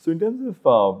So in terms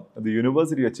of the universe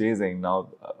that you're chasing now,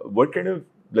 what kind of,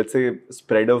 let's say,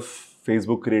 spread of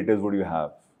Facebook creators would you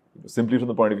have? Simply from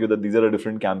the point of view that these are the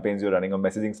different campaigns you're running or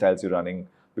messaging styles you're running,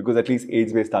 because at least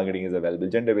age-based targeting is available,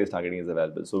 gender-based targeting is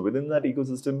available. So within that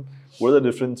ecosystem, what are the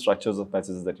different structures of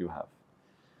messages that you have?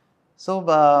 So,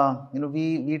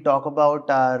 we talk about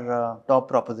our top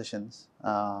propositions,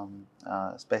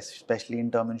 especially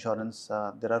in term insurance.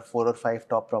 There are 4 or 5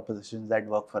 top propositions that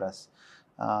work for us.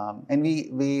 And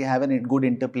we have a good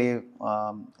interplay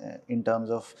in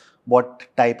terms of what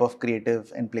type of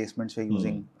creative and placements we're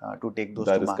using to take those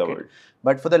That to is market. covered.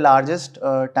 But for the largest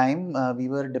time, we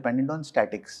were dependent on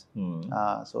statics.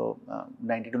 So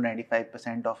 90 to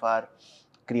 95% of our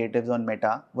creatives on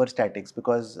Meta were statics,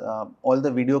 because all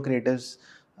the video creatives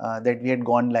that we had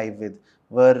gone live with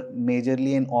were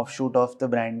majorly an offshoot of the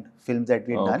brand films that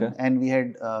we had done, and we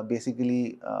had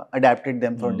basically adapted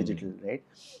them for digital, right?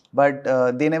 But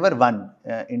they never won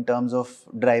in terms of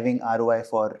driving ROI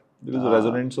for. Because the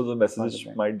resonance of the message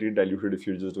might be diluted if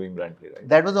you're just doing brand play, right?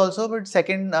 That was also, but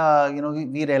second,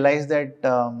 we realized that,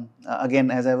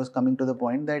 again, as I was coming to the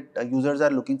point, that users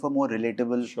are looking for more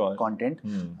relatable content.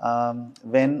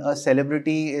 When a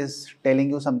celebrity is telling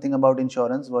you something about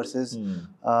insurance versus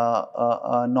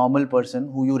a normal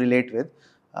person who you relate with,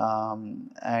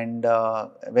 and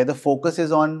where the focus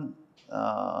is on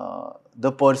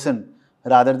the person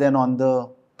rather than on the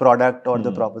product or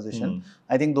the proposition.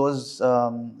 I think those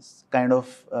kind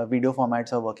of video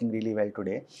formats are working really well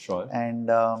today. And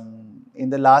in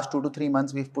the last 2 to 3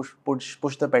 months, we've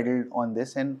pushed the pedal on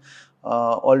this, and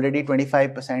already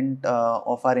 25%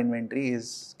 of our inventory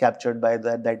is captured by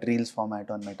that Reels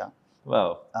format on Meta.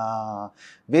 Wow.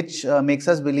 Which makes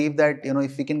us believe that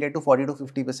if we can get to 40 to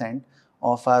 50%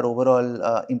 of our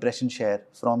overall impression share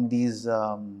from these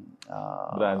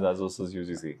brands as versus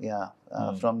UGC.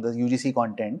 From the UGC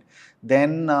content,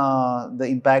 then the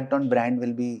impact on brand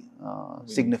will be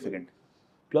significant.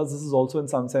 Plus, this is also in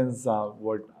some sense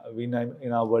what we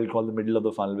in our world call the middle of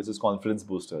the funnel, which is confidence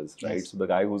boosters, right? So the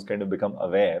guy who's kind of become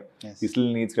aware, he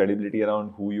still needs credibility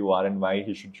around who you are and why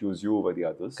he should choose you over the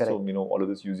others. So, all of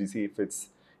this UGC, if it's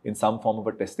in some form of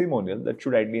a testimonial, that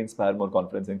should ideally inspire more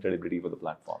confidence and credibility for the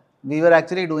platform. We were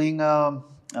actually doing a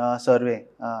survey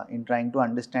in trying to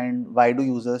understand why do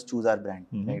users choose our brand,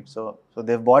 right? So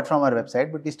they've bought from our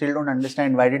website, but we still don't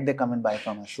understand why did they come and buy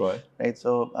from us, right?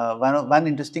 So one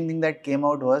interesting thing that came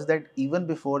out was that even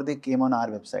before they came on our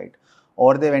website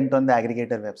or they went on the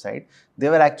aggregator website, they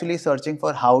were actually searching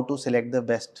for how to select the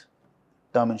best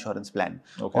term insurance plan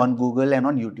on Google and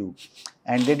on YouTube.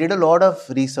 And they did a lot of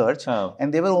research,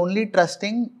 and they were only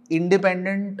trusting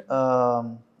independent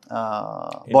bodies.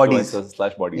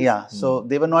 So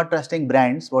they were not trusting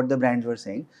brands, what the brands were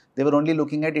saying. They were only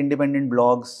looking at independent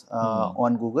blogs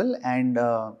on Google and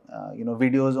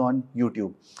videos on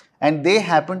YouTube. And they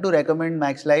happened to recommend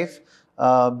Max Life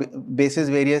basis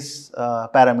various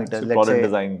parameters. So product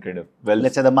design kind of.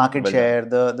 Let's say the market share,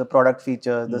 the product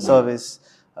features, the service,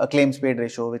 claims paid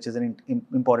ratio, which is an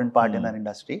important part in our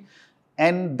industry.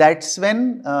 And that's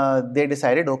when they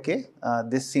decided, okay,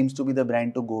 this seems to be the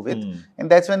brand to go with.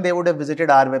 And that's when they would have visited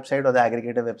our website or the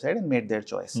aggregator website and made their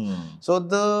choice. So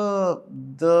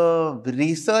the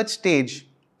research stage,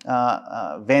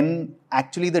 when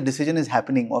actually the decision is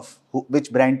happening of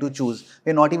which brand to choose,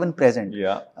 we're not even present.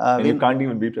 And you can't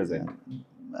even be present.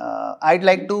 I'd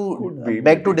like to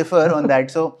beg to differ on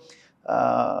that. So,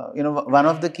 one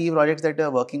of the key projects that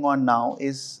we're working on now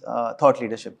is thought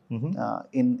leadership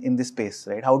in this space,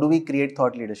 right? How do we create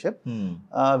thought leadership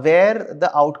where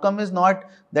the outcome is not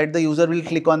that the user will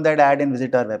click on that ad and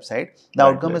visit our website. The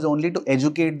outcome is only to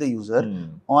educate the user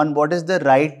on what is the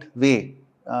right way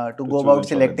to go about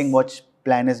selecting which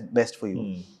plan is best for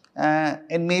you.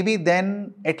 And maybe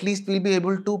then at least we'll be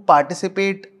able to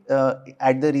participate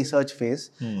at the research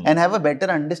phase and have a better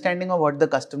understanding of what the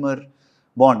customer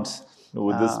wants.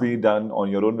 Would this be done on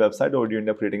your own website, or would you end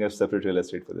up creating a separate real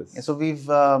estate for this? So we've,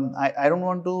 I don't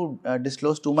want to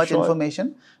disclose too much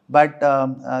information, but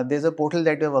there's a portal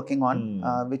that we're working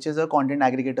on, which is a content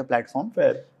aggregator platform.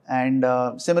 And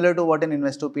similar to what an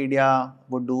Investopedia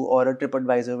would do or a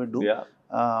TripAdvisor would do.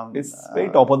 It's very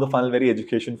top of the funnel, very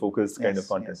education focused kind of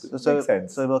content. So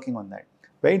we're working on that.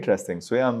 Very interesting. So